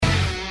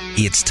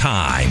It's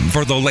time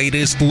for the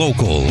latest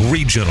local,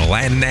 regional,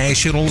 and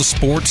national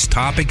sports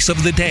topics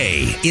of the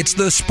day. It's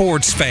the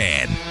Sports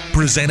Fan,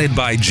 presented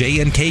by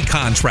J&K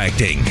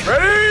Contracting.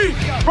 Ready?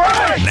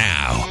 Break!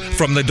 Now,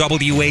 from the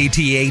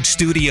WATH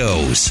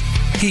studios,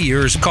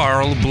 here's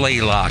Carl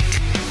Blaylock.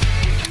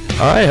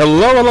 Hi,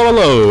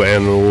 hello,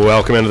 and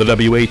welcome into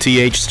the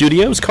WATH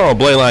studios. Carl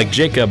Blaylock,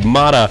 Jacob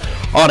Mata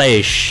on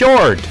a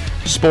short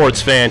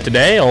Sports Fan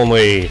today,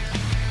 only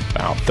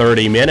about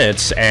 30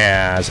 minutes,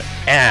 as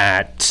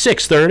at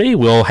 6:30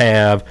 we'll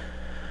have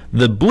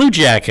the Blue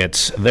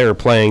Jackets. They're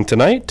playing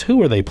tonight.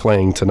 Who are they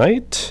playing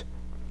tonight?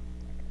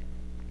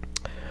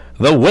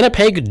 The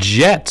Winnipeg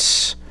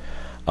Jets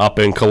up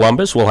in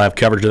Columbus. We'll have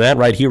coverage of that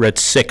right here at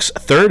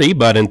 6:30,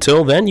 but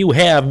until then you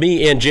have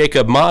me and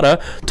Jacob Mata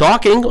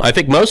talking, I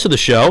think most of the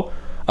show,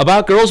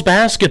 about girls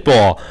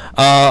basketball.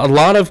 A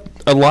lot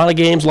of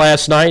games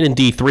last night in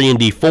D3 and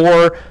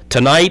D4.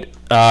 Tonight,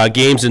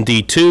 games in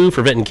D2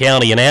 for Vinton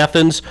County and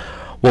Athens.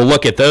 We'll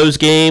look at those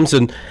games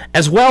and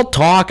as well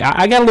talk.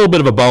 I got a little bit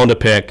of a bone to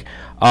pick,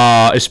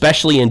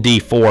 especially in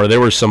D4.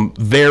 There were some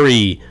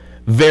very,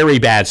 very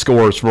bad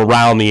scores from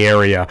around the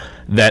area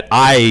that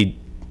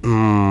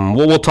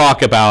we'll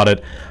talk about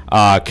it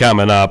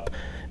coming up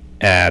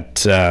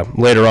at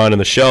later on in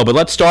the show. But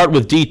let's start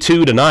with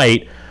D2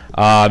 tonight.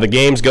 The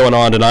game's going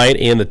on tonight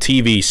in the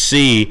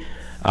TVC.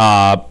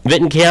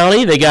 Vinton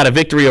County, they got a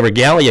victory over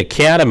Galley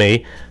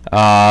Academy.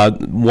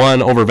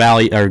 Won over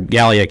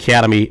Galley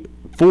Academy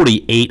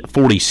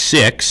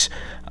 48-46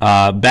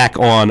 back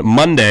on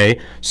Monday.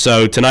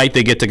 So tonight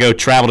they get to go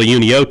travel to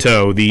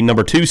Unioto, the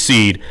number 2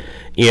 seed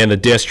in the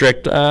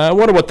district. I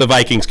wonder what the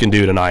Vikings can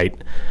do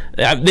tonight.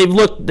 They've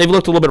looked a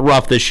little bit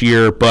rough this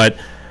year, but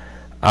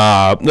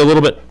a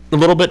little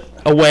bit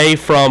away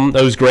from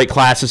those great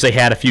classes they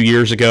had a few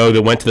years ago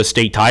that went to the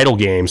state title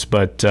games.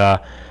 But I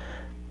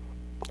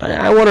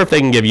wonder if they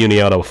can give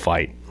Unioto a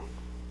fight.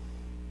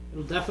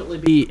 It'll definitely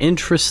be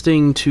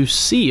interesting to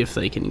see if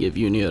they can give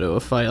Unioto a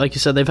fight. Like you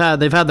said, they've had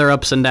their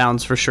ups and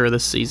downs for sure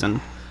this season,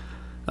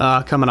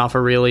 coming off a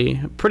really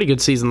pretty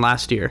good season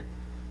last year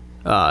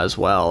as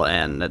well.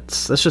 And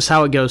that's just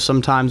how it goes.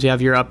 Sometimes you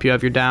have your up, you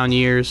have your down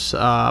years.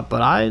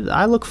 But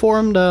I look for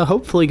them to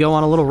hopefully go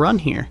on a little run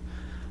here.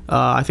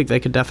 I think they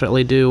could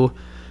definitely do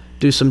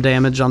some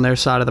damage on their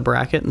side of the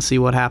bracket and see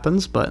what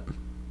happens. But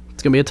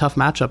it's gonna be a tough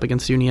matchup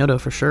against Unioto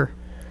for sure.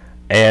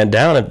 And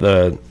down at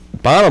the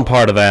bottom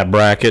part of that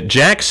bracket,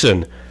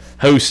 Jackson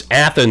hosts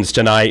Athens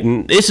tonight,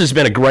 and this has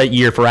been a great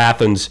year for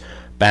Athens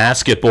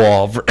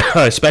basketball,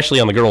 especially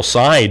on the girls'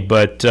 side.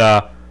 But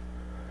they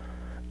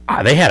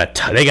got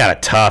a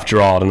tough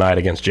draw tonight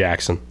against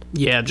Jackson.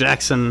 Yeah,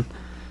 Jackson,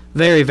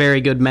 very, very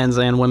good men's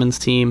and women's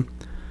team.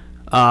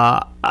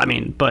 But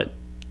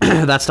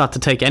that's not to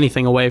take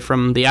anything away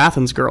from the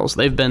Athens girls.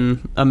 They've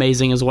been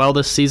amazing as well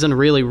this season.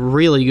 Really,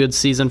 really good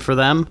season for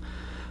them.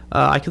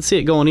 I could see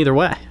it going either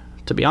way,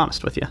 to be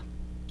honest with you.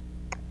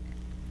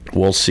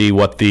 We'll see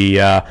what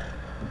the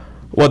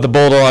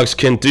Bulldogs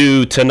can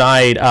do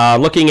tonight.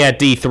 Looking at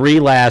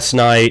D3 last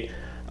night,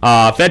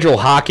 Federal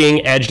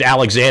Hocking edged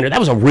Alexander. That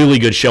was a really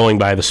good showing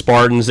by the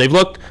Spartans. They've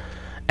looked,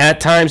 at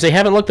times, they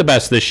haven't looked the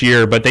best this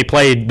year, but they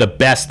played the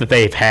best that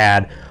they've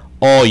had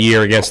all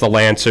year against the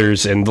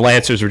Lancers, and the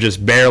Lancers were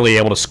just barely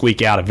able to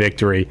squeak out a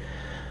victory.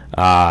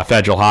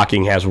 Federal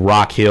Hocking has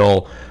Rock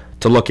Hill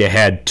to look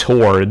ahead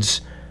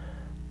towards.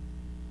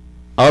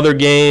 Other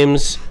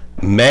games,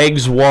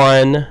 Megs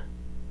won.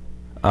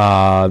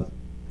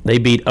 They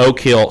beat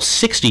Oak Hill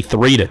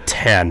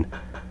 63-10.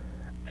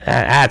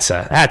 That's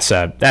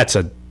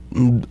a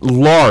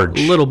large,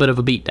 little bit of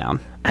a beatdown.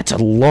 That's a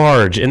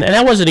large, and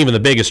that wasn't even the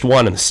biggest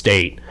one in the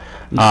state.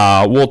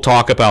 We'll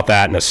talk about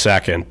that in a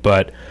second,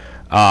 but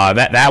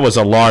that was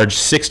a large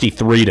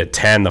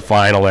 63-10, the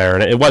final there,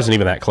 and it wasn't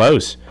even that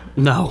close.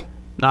 No,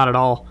 not at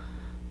all.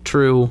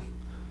 True,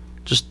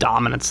 just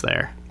dominance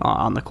there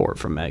on the court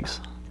from Megs.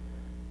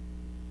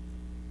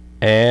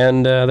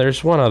 And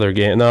there's one other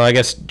game. No, I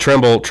guess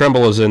Trimble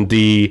is in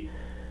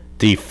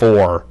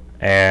D4.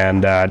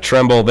 And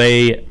Trimble,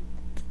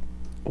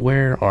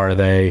 where are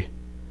they?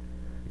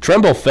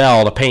 Trimble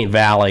fell to Paint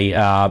Valley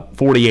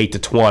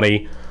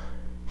 48-20.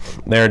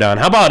 They're done.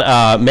 How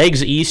about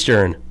Megs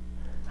Eastern?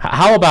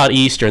 How about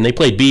Eastern? They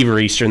played Beaver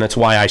Eastern. That's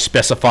why I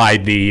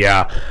specified the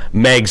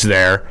Megs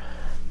there.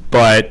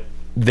 But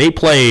they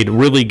played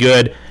really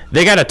good.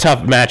 They got a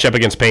tough matchup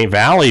against Paint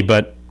Valley,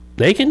 but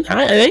they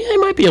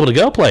might be able to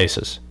go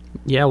places.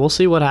 Yeah, we'll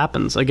see what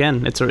happens.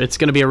 Again, it's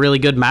going to be a really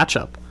good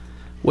matchup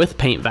with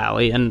Paint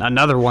Valley, and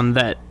another one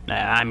that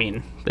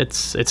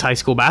it's high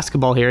school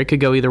basketball here. It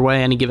could go either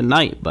way any given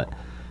night, but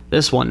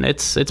this one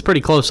it's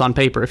pretty close on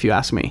paper if you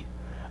ask me.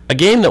 A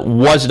game that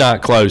was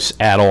not close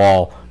at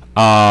all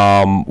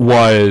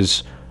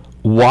was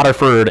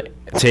Waterford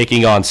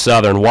taking on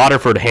Southern.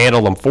 Waterford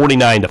handled them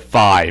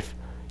 49-5.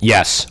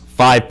 Yes,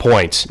 5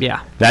 points.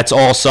 Yeah. That's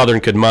all Southern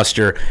could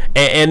muster.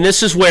 And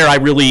this is where I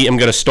really am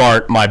going to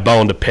start my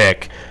bone to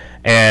pick.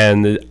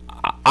 And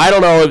I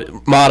don't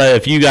know, Mata,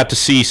 if you got to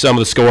see some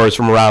of the scores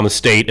from around the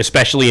state,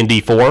 especially in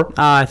D4.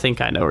 I think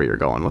I know where you're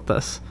going with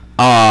this.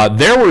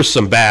 There were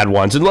some bad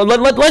ones. And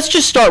let's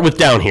just start with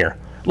down here.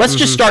 Let's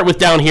just start with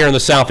down here in the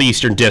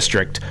Southeastern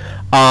District.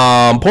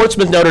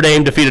 Portsmouth Notre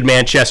Dame defeated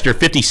Manchester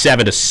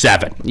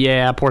 57-7.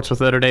 Yeah,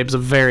 Portsmouth Notre Dame's a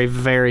very,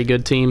 very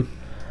good team.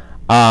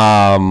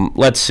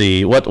 Let's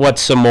see.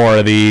 What's some more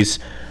of these?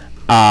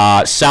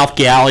 South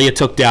Gallia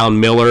took down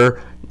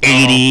Miller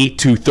 80-13.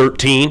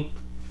 Did you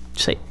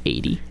say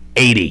 80?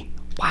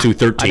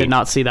 80-13. I did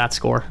not see that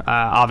score.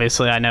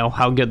 Obviously, I know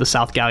how good the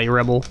South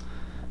Gallia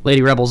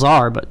Lady Rebels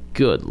are, but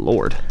good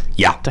Lord.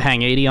 Yeah. To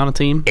hang 80 on a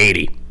team?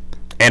 80.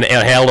 And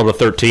held them to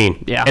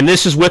 13. Yeah. And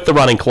this is with the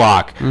running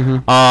clock.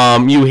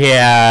 You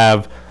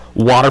have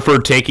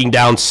Waterford taking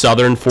down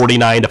Southern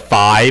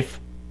 49-5.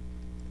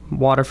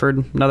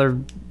 Waterford, another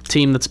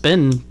team that's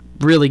been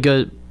really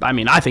good. I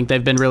mean, I think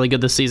they've been really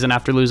good this season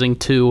after losing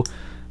two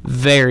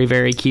very,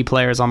 very key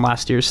players on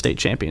last year's state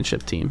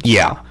championship team.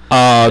 Yeah.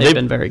 They've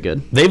been very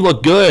good. They've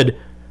looked good,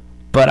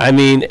 but I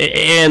mean,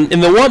 and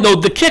the one, though,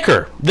 the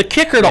kicker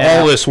to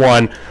all this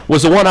one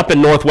was the one up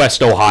in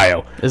Northwest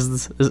Ohio.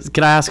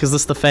 Can I ask, is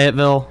this the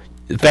Fayetteville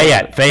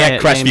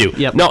Crestview?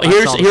 Yep, no,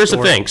 here's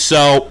the thing.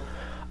 So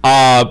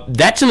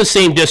that's in the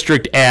same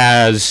district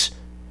as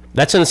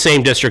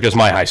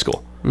my high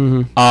school.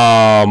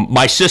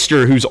 My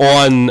sister,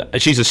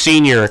 she's a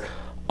senior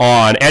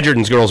on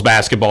Edgerton's girls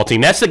basketball team.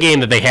 That's the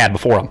game that they had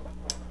before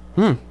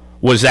them.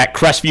 Was that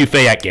Crestview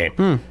Fayette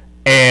game.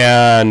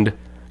 And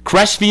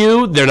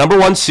Crestview, their number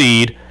 1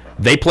 seed,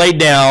 they played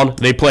down.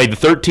 They played the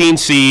 13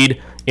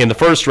 seed in the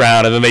first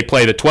round, and then they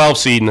played the 12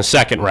 seed in the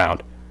second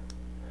round.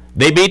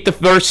 They beat the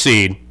first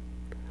seed.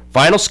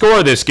 Final score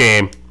of this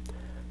game,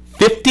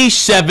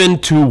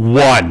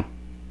 57-1.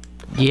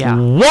 Yeah.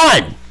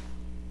 1!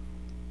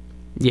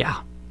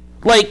 Yeah.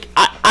 Like,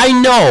 I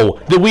know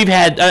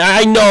that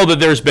I know that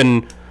there's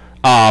been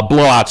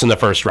blowouts in the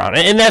first round,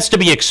 and that's to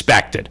be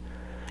expected.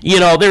 You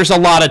know, there's a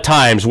lot of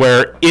times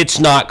where it's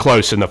not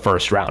close in the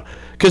first round,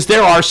 because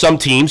there are some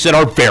teams that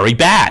are very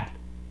bad.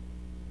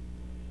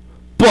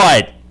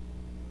 But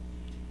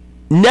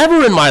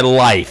never in my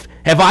life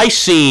have I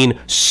seen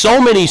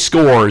so many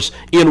scores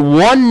in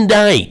one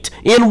night,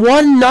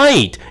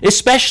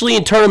 especially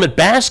in tournament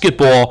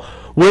basketball,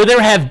 where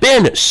there have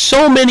been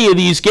so many of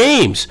these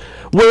games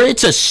where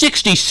it's a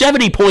 60,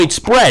 70-point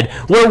spread,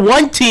 where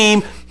one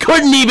team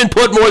couldn't even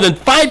put more than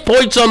 5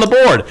 points on the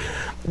board.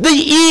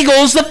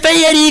 The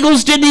Fayette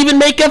Eagles didn't even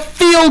make a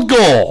field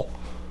goal.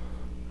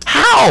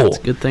 How? It's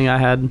a good thing I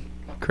had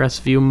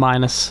Crestview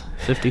minus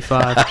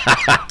 55.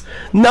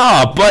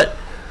 No, but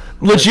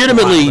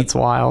legitimately, that's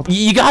wild.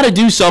 You got to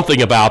do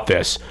something about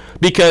this,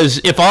 because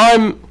if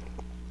I'm,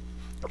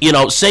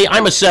 say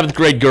I'm a 7th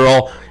grade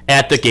girl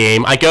at the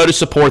game, I go to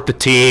support the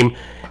team,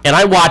 and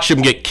I watch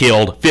them get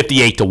killed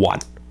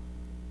 58-1.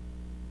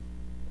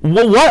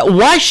 Well, why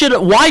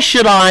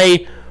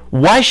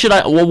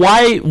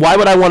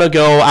would I want to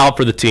go out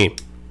for the team?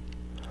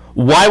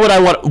 Why would I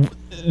want?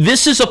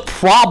 This is a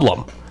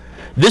problem.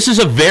 This is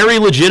a very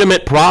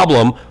legitimate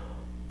problem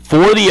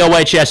for the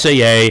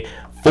OHSAA,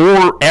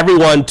 for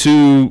everyone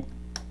to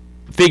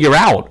figure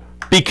out,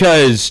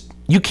 because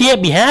you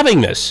can't be having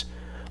this.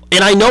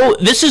 And I know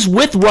this is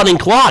with running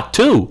clock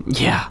too.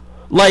 Yeah.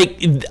 Like,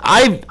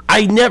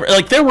 I never,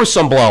 like, there were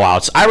some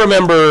blowouts. I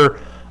remember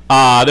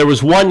there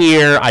was one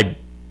year, I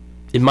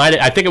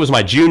think it was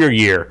my junior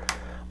year,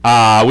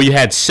 we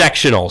had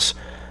sectionals,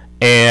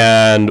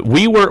 and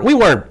we weren't, we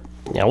were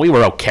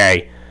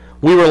okay.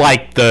 We were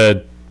like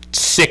the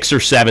 6 or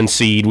 7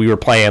 seed. We were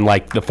playing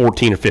like the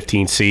 14 or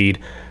 15 seed.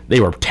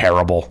 They were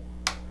terrible.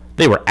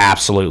 They were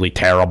absolutely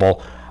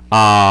terrible.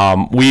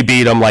 We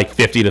beat them like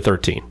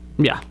 50-13.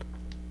 Yeah.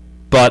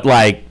 But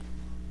like,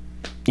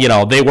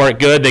 they weren't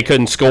good. They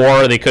couldn't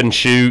score. They couldn't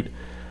shoot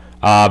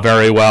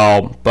very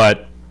well.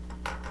 But,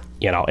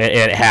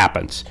 it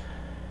happens.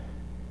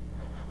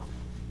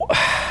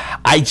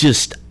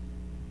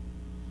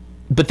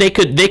 But they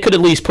could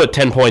at least put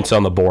 10 points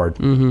on the board.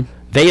 Mm-hmm.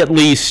 They at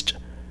least,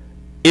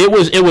 it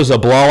was a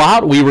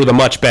blowout. We were the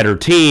much better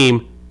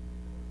team.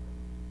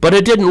 But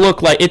it didn't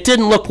look like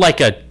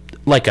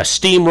a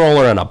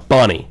steamroller and a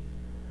bunny.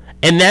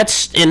 And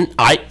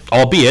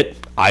albeit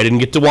I didn't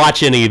get to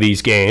watch any of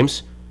these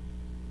games,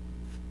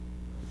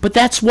 but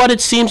that's what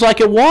it seems like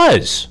it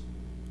was.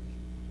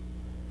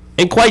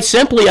 And quite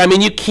simply, I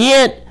mean, you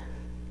can't.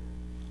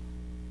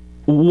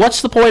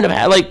 What's the point of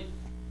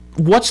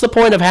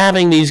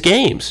having these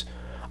games?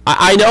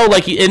 I know,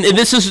 like, and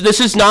this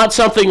is not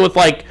something with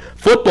like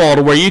football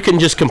to where you can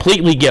just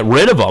completely get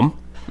rid of them.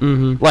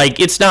 Mm-hmm. Like,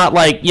 it's not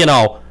like,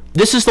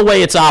 this is the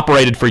way it's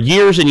operated for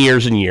years and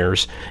years and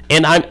years.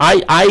 And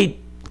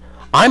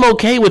I'm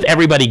okay with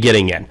everybody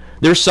getting in.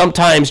 There's some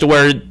times to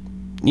where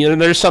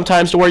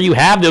you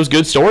have those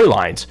good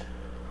storylines,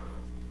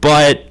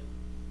 but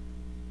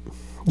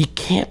you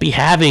can't be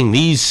having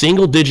these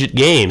single-digit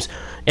games.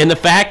 And the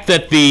fact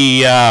that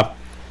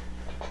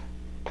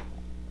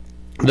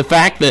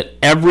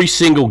every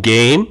single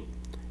game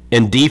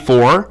in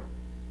D4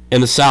 in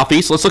the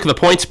Southeast, let's look at the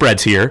point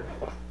spreads here: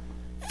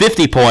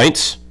 50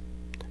 points,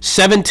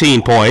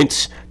 17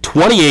 points,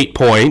 28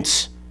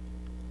 points,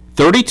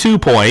 32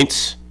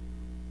 points.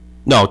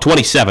 No,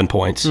 27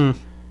 points.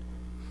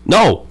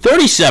 No,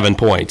 37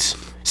 points.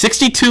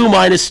 62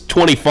 minus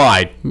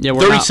 25. Yeah,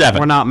 37.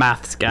 We're not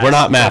math guys. We're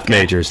not math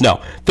majors.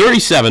 No.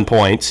 37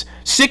 points,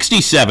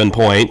 67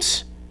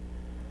 points,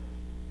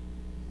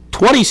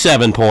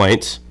 27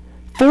 points,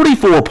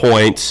 44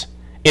 points,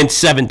 and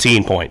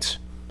 17 points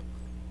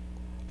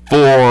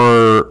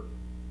for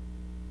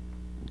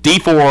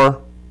D4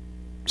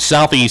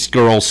 Southeast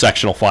Girls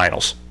Sectional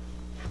Finals.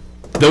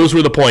 Those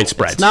were the point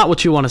spreads. It's not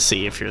what you want to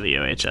see if you're the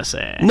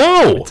OHSAA.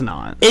 No. It's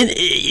not.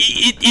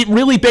 It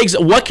really begs,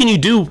 what can you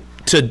do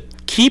to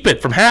keep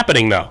it from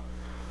happening, though?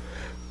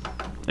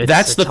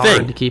 That's the thing. It's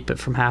hard to keep it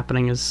from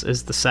happening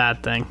is the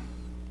sad thing.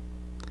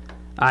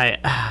 Like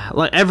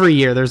every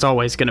year, there's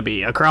always going to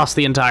be, across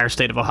the entire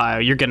state of Ohio,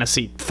 you're going to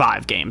see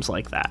 5 games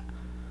like that.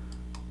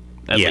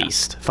 At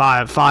least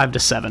 5 to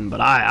 7. But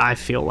I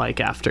feel like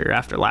after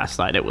last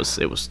night, it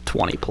was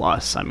 20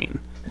 plus. I mean,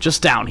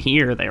 just down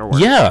here, there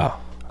were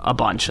a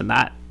bunch, and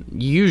that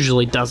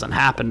usually doesn't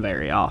happen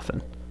very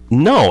often.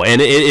 No, and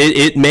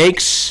it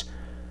makes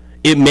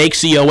the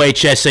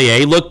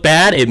OHSAA look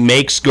bad. It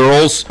makes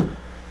girls,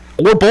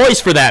 or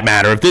boys for that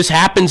matter, if this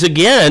happens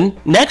again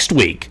next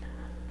week,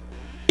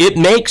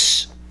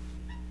 it's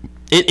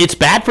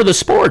bad for the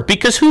sport,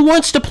 because who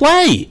wants to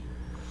play?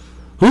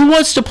 Who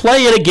wants to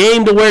play in a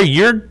game to where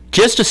you're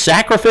just a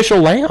sacrificial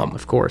lamb?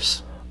 Of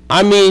course.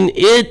 I mean,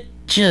 it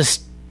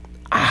just...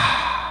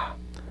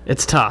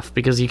 It's tough,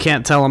 because you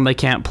can't tell them they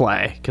can't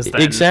play, because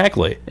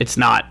exactly, it's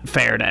not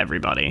fair to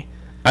everybody.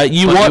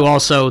 You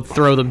also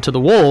throw them to the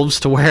wolves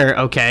to where,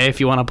 okay,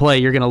 if you want to play,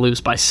 you're going to lose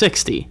by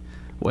 60,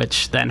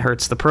 which then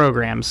hurts the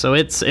program. So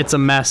it's a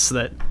mess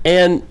that...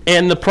 And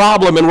the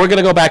problem, and we're going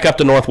to go back up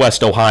to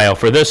Northwest Ohio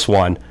for this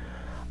one,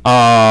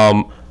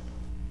 they're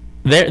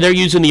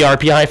using the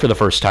RPI for the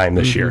first time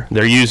this year.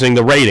 They're using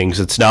the ratings.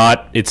 It's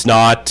not decided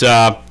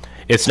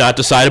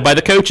by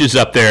the coaches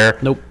up there.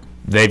 Nope.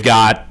 They've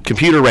got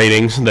computer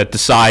ratings that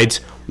decides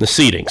the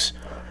seedings.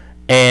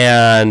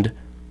 And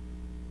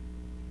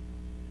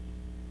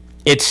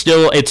it's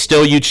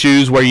still you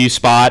choose where you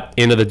spot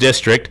into the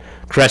district.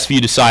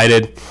 Crestview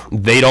decided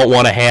they don't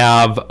want to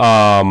have the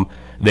bye.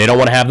 They don't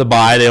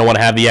want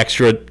to have the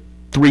extra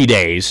 3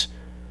 days,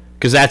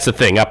 because that's the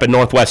thing. Up in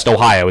Northwest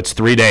Ohio, it's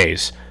 3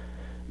 days.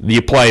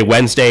 You play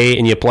Wednesday,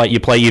 and you play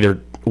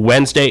either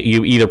Wednesday.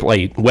 You either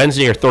play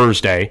Wednesday or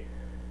Thursday,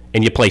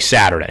 and you play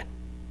Saturday.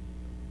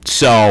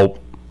 So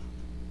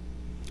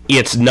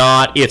it's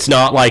not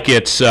like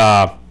it's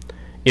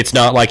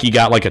not like you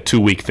got like a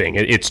 2-week thing.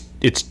 It's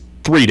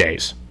 3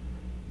 days.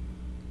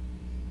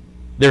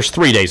 There's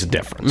 3 days of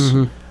difference.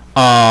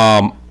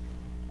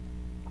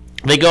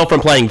 They go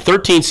from playing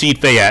 13 seed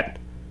Fayette,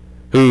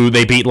 who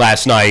they beat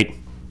last night,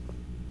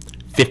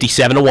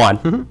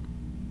 57-1,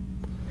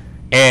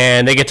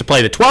 and they get to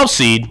play the 12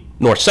 seed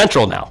North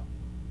Central now,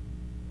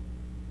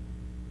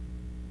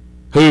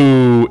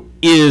 who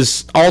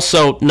is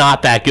also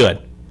not that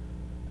good.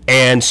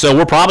 And so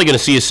we're probably going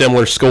to see a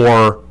similar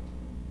score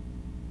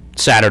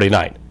Saturday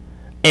night.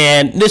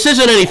 And this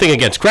isn't anything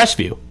against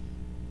Crestview.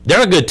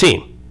 They're a good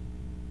team.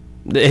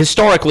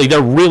 Historically, they're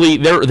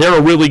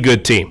a really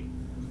good team.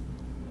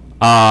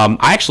 I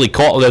actually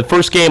called the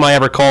first game I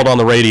ever called on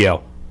the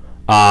radio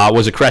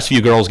was a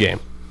Crestview girls game.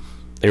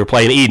 They were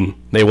playing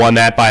Eden. They won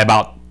that by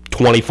about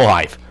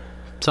 25.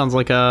 Sounds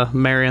like a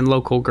Marion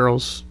local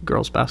girls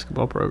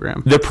basketball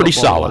program. They're pretty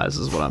solid.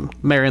 Is what I'm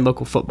Marion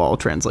local football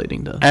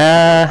translating to.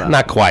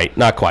 Not quite.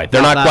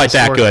 They're not quite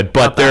that good,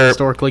 but they're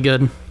historically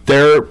good.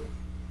 They're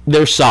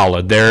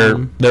solid.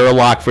 They're a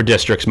lock for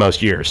districts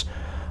most years.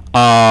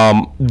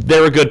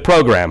 They're a good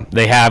program.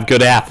 They have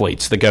good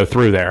athletes that go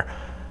through there,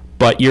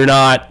 but you're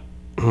not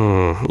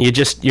going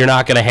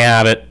to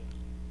have it.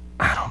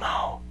 I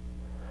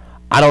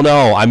don't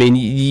know. I mean,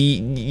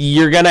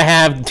 you're going to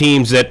have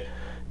teams that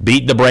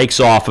beat the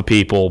brakes off of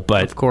people,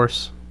 but of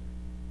course,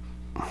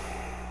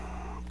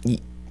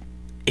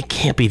 it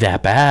can't be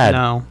that bad.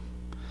 No.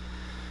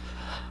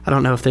 I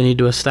don't know if they need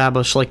to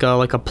establish like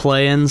a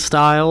play-in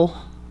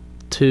style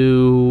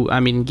to,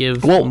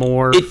 give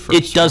more.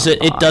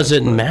 It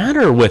doesn't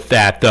matter with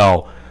that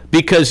though,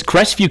 because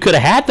Crestview could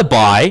have had the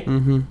bye,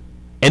 and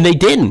they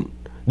didn't.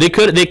 They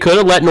could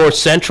have let North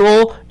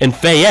Central and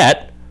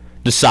Fayette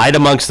decide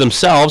amongst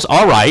themselves.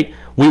 All right,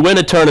 we win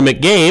a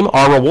tournament game.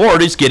 Our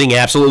reward is getting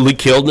absolutely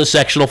killed in the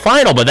sectional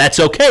final, but that's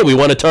okay. We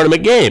won a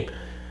tournament game.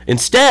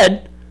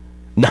 Instead,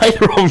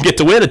 neither of them get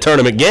to win a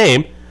tournament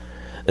game.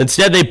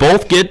 Instead, they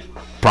both get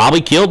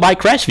probably killed by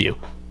Crestview.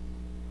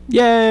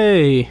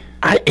 Yay!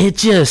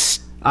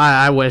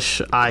 I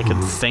wish I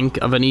could think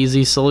of an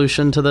easy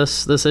solution to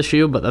this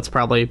issue, but that's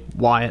probably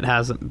why it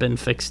hasn't been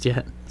fixed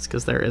yet. It's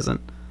because there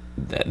isn't.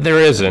 There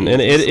isn't, and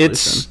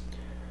it's.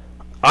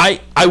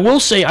 I will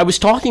say, I was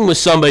talking with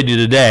somebody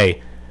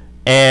today,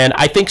 and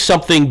I think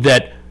something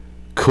that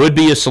could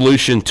be a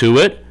solution to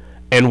it,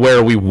 and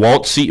where we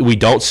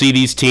don't see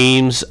these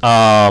teams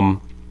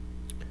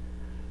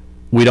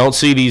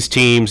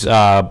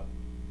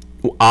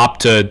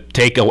opt to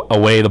take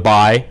away the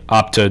bye,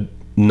 opt to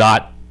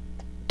not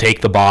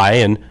take the bye,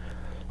 and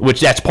which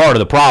that's part of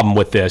the problem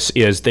with this,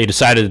 is they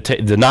decided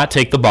to not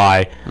take the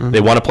bye. Mm-hmm. They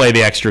want to play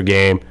the extra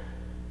game.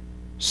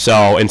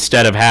 So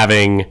instead of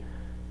having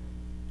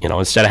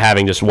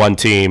just one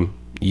team,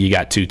 you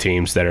got two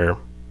teams that are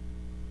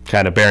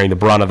kind of bearing the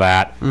brunt of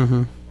that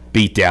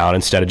beat down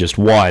instead of just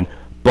one.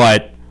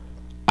 But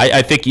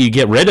I think you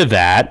get rid of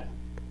that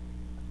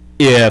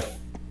if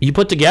you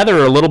put together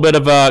a little bit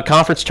of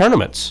conference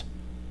tournaments.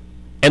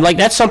 And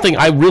that's something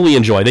I really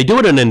enjoy. They do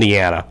it in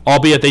Indiana,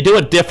 albeit they do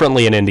it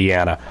differently in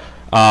Indiana.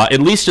 At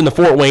least in the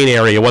Fort Wayne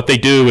area, what they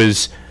do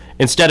is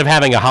instead of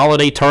having a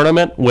holiday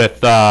tournament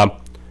with like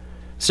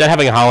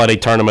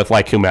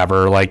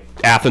whomever, like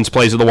Athens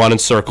plays at the one in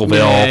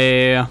Circleville.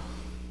 Yeah.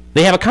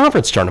 They have a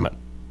conference tournament.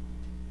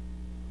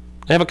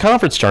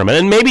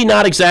 And maybe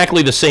not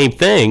exactly the same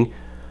thing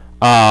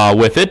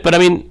with it, but I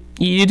mean,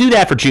 you do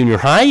that for junior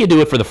high, you do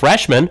it for the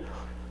freshmen.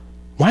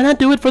 Why not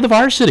do it for the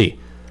varsity?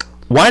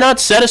 Why not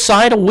set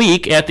aside a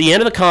week at the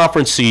end of the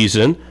conference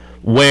season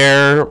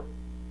where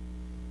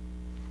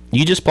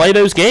you just play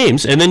those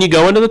games and then you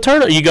go into the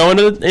tournament? You go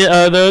into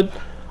the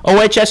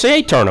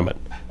OHSAA tournament.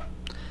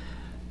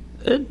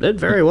 It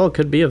very well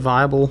could be a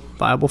viable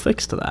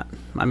fix to that.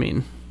 I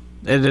mean,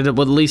 it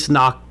would at least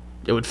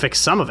it would fix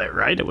some of it,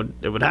 right? It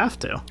would have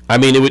to. I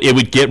mean, it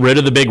would get rid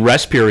of the big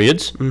rest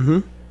periods. Mm-hmm.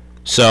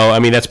 So I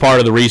mean, that's part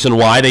of the reason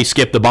why they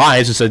skip the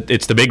byes. Is that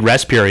it's the big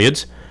rest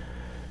periods.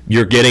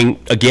 You're getting,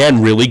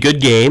 again, really good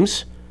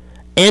games,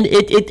 and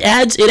it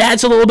adds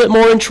a little bit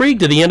more intrigue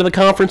to the end of the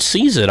conference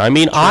season. I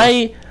mean,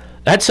 sure.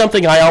 That's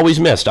something I always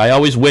missed. I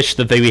always wished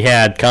that we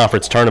had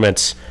conference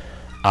tournaments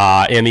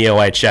in the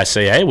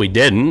OHSAA. We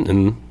didn't,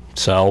 and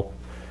so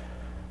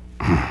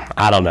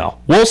I don't know.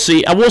 We'll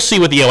see. We'll see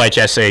what the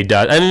OHSAA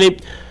does. I mean,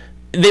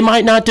 they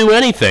might not do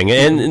anything,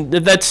 and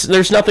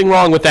there's nothing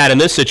wrong with that in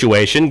this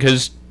situation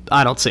because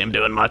I don't see them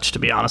doing much, to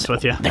be honest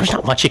with you. There's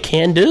not much you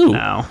can do.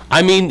 No.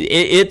 I mean,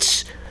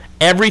 it's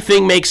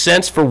everything makes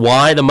sense for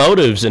why the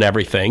motives and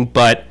everything,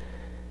 but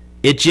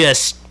it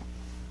just,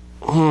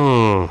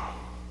 I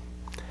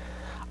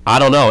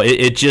don't know.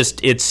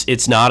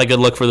 It's not a good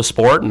look for the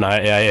sport, and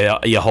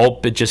you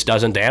hope it just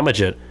doesn't damage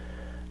it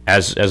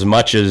as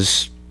much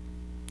as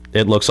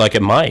it looks like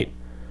it might.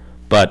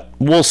 But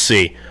we'll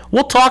see.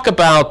 We'll talk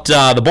about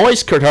the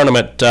boys'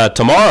 tournament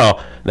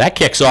tomorrow. That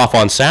kicks off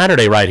on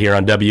Saturday right here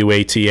on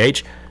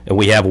WATH, and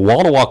we have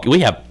wall-to-wall. We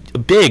have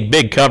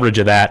big coverage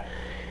of that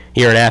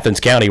here in Athens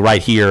County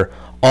right here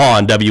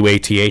on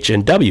WATH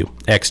and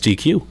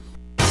WXTQ.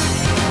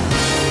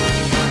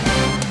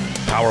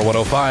 Power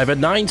 105 at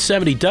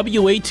 970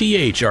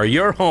 WATH are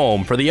your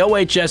home for the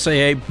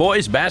OHSAA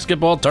Boys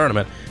Basketball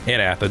Tournament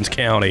in Athens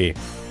County.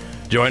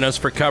 Join us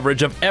for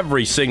coverage of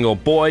every single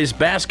boys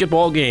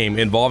basketball game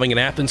involving an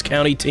Athens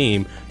County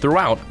team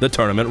throughout the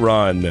tournament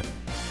run.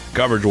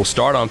 Coverage will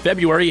start on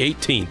February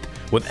 18th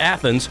with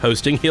Athens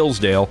hosting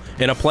Hillsdale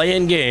in a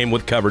play-in game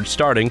with coverage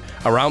starting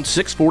around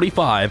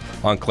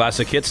 6:45 on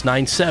Classic Hits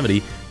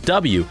 970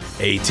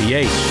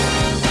 WATH.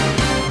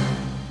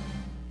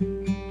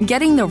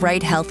 Getting the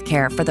right health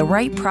care for the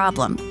right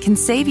problem can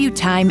save you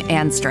time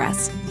and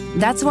stress.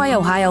 That's why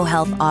Ohio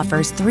Health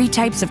offers 3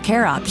 types of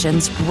care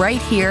options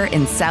right here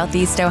in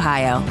Southeast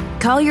Ohio.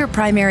 Call your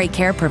primary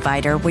care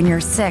provider when you're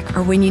sick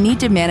or when you need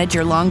to manage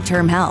your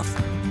long-term health.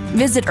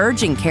 Visit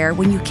urgent care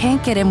when you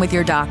can't get in with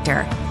your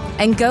doctor.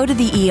 And go to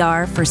the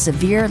ER for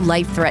severe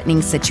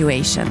life-threatening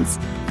situations.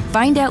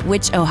 Find out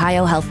which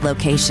Ohio Health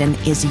location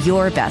is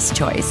your best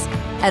choice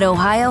at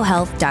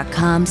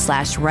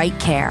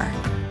ohiohealth.com/rightcare.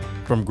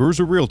 From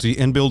Gruser Realty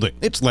and Building,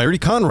 it's Larry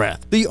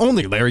Conrath, the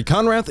only Larry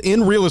Conrath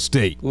in real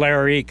estate.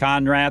 Larry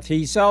Conrath,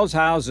 he sells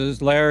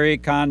houses. Larry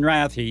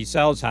Conrath, he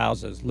sells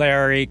houses.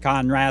 Larry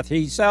Conrath,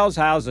 he sells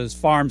houses,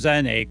 farms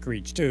and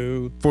acreage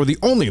too. For the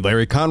only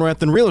Larry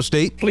Conrath in real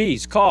estate,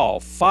 please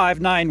call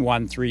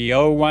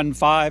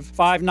 5913015,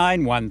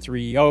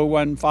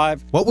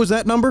 5913015. What was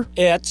that number?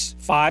 It's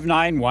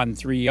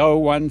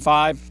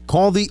 5913015.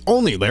 Call the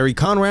only Larry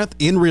Conrath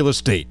in real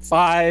estate.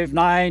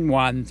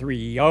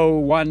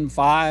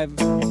 5913015.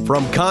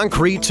 From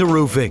concrete to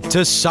roofing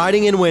to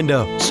siding and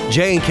windows,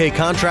 J&K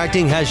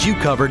Contracting has you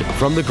covered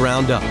from the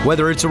ground up.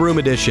 Whether it's a room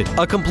addition,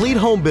 a complete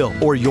home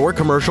build, or your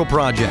commercial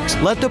projects,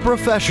 let the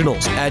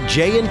professionals at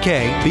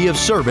J&K be of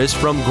service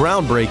from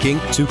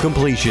groundbreaking to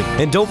completion.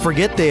 And don't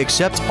forget they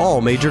accept all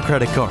major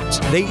credit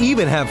cards. They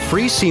even have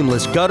free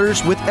seamless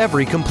gutters with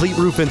every complete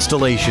roof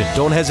installation.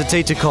 Don't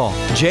hesitate to call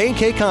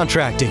J&K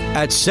Contracting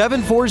at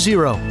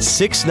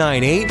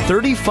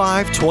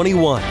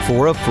 740-698-3521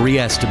 for a free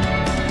estimate.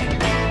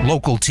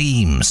 Local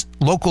teams,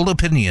 local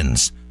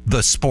opinions.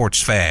 The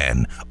Sports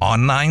Fan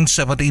on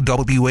 970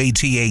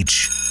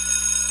 WATH.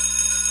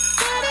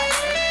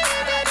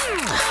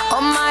 Oh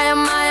my, oh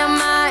my, oh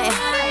my.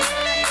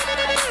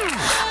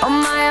 Oh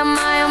my, oh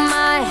my, oh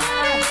my.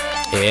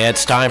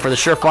 It's time for the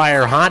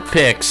Surefire Hot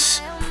Picks.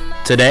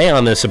 Today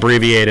on this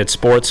abbreviated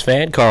Sports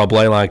Fan, Carl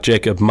Blaylock,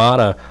 Jacob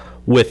Mata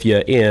with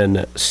you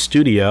in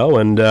studio.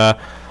 And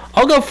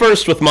I'll go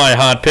first with my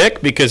hot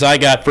pick because I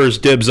got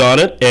first dibs on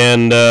it.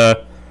 And,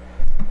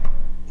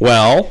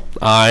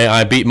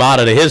 I beat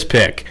Mata to his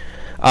pick.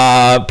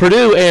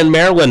 Purdue and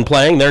Maryland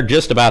playing. They're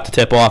just about to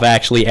tip off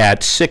actually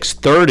at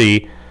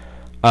 6:30.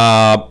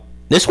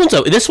 This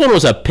one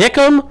was a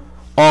pick'em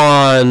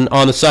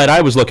on the site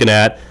I was looking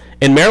at,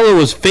 and Maryland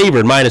was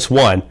favored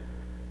 -1.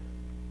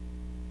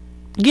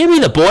 Give me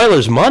the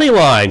Boilers money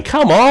line.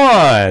 Come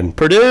on.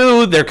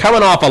 Purdue, they're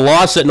coming off a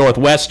loss at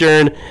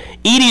Northwestern.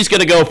 Edie's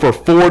going to go for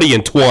 40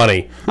 and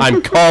 20.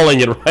 I'm calling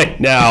it right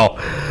now.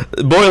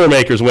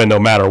 Boilermakers win no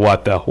matter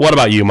what, though. What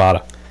about you,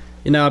 Mata?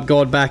 I'm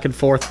going back and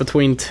forth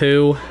between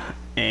two,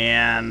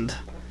 and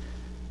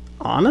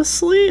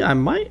honestly, I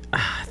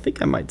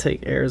think I might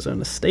take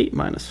Arizona State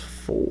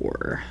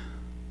 -4.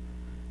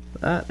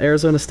 That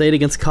Arizona State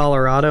against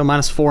Colorado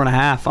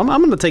 -4.5. I'm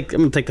going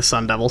to take the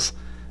Sun Devils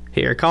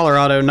here.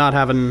 Colorado not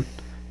having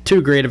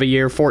too great of a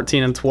year,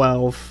 14 and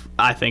 12.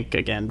 I think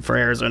again for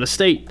Arizona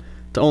State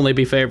to only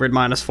be favored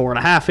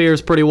 -4.5 here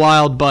is pretty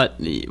wild, but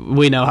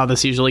we know how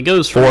this usually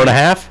goes.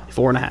 4.5.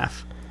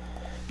 4.5.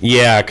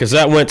 Yeah, because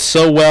that went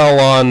so well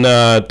on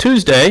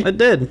Tuesday. It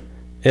did.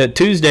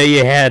 Tuesday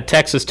you had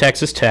Texas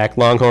Tech,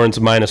 Longhorns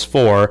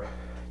 -4,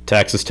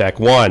 Texas Tech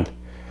won.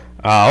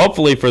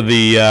 Hopefully for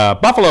the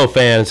Buffalo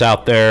fans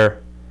out there,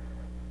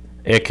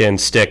 it can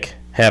stick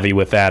heavy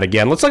with that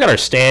again. Let's look at our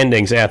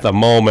standings at the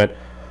moment.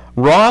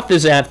 Roth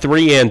is at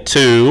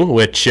 3-2,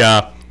 which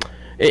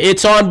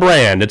it's on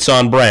brand. It's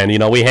on brand.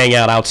 We hang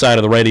out outside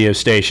of the radio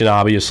station,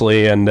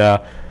 obviously, and I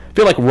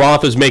feel like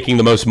Roth is making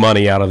the most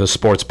money out of the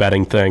sports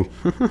betting thing.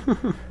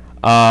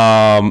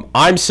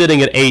 I'm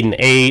sitting at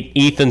 8-8.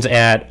 Ethan's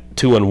at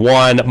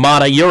 2-1.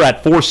 Mata, you're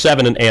at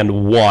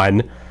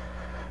 4-7-1.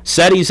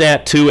 Seti's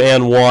at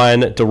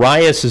 2-1.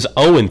 Darius is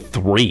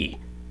 0-3.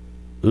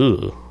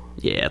 Ooh.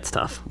 Yeah, it's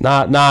tough.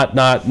 Not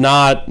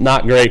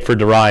great for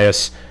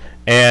Darius.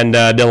 And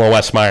Dylan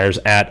Westmeyer's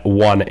at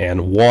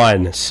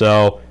 1-1.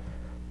 So,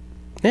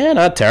 yeah,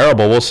 not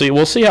terrible. We'll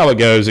see how it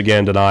goes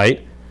again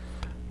tonight.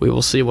 We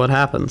will see what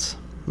happens.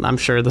 I'm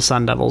sure the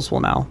Sun Devils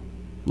will now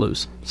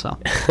lose. So,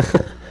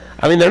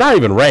 I mean, they're not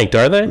even ranked,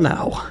 are they?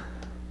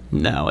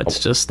 No, it's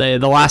just the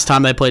last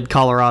time they played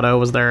Colorado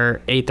was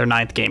their 8th or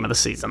 9th game of the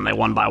season. They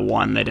won by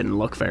 1. They didn't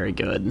look very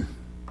good.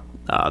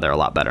 They're a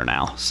lot better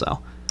now.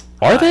 So,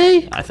 are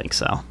they? I think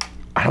so.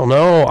 I don't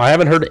know. I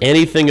haven't heard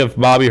anything of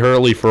Bobby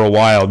Hurley for a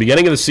while.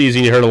 Beginning of the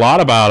season, you heard a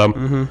lot about him.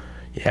 Mm-hmm.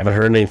 You haven't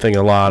heard anything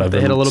of him.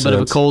 They hit a little bit of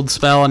a cold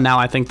spell, and now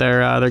I think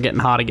they're getting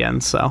hot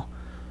again. So.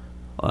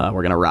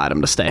 We're going to ride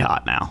them to stay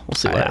hot now. We'll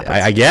see what happens.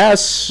 I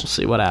guess. We'll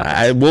see what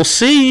happens. We'll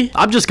see.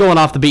 I'm just going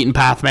off the beaten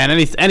path, man.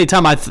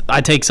 Anytime I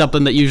take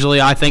something that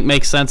usually I think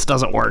makes sense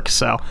doesn't work.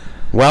 So,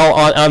 well,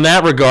 on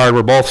that regard,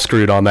 we're both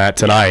screwed on that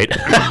tonight.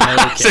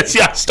 Since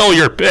I stole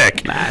your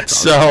pick.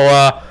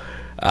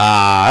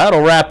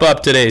 That'll wrap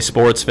up today's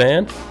Sports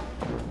Fan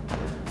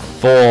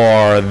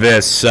for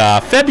this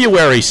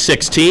February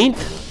 16th.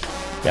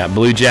 Got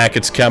Blue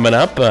Jackets coming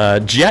up.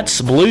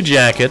 Jets, Blue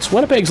Jackets.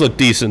 Winnipeg's look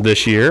decent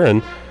this year,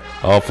 and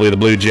hopefully the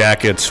Blue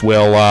Jackets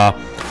will,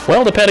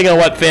 depending on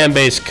what fan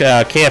base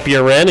camp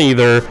you're in,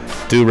 either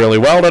do really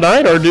well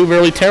tonight or do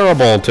really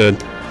terrible to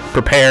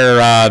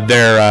prepare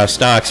their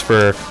stocks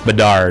for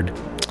Bedard.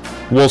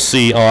 We'll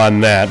see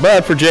on that.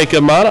 But for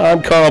Jacob Mata,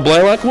 I'm Carl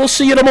Blaylock. We'll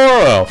see you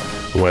tomorrow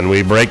when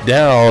we break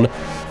down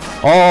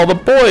all the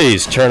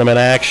boys tournament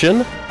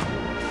action.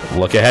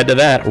 Look ahead to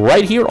that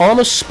right here on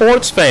the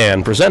Sports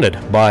Fan,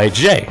 presented by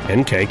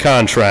J&K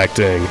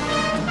Contracting.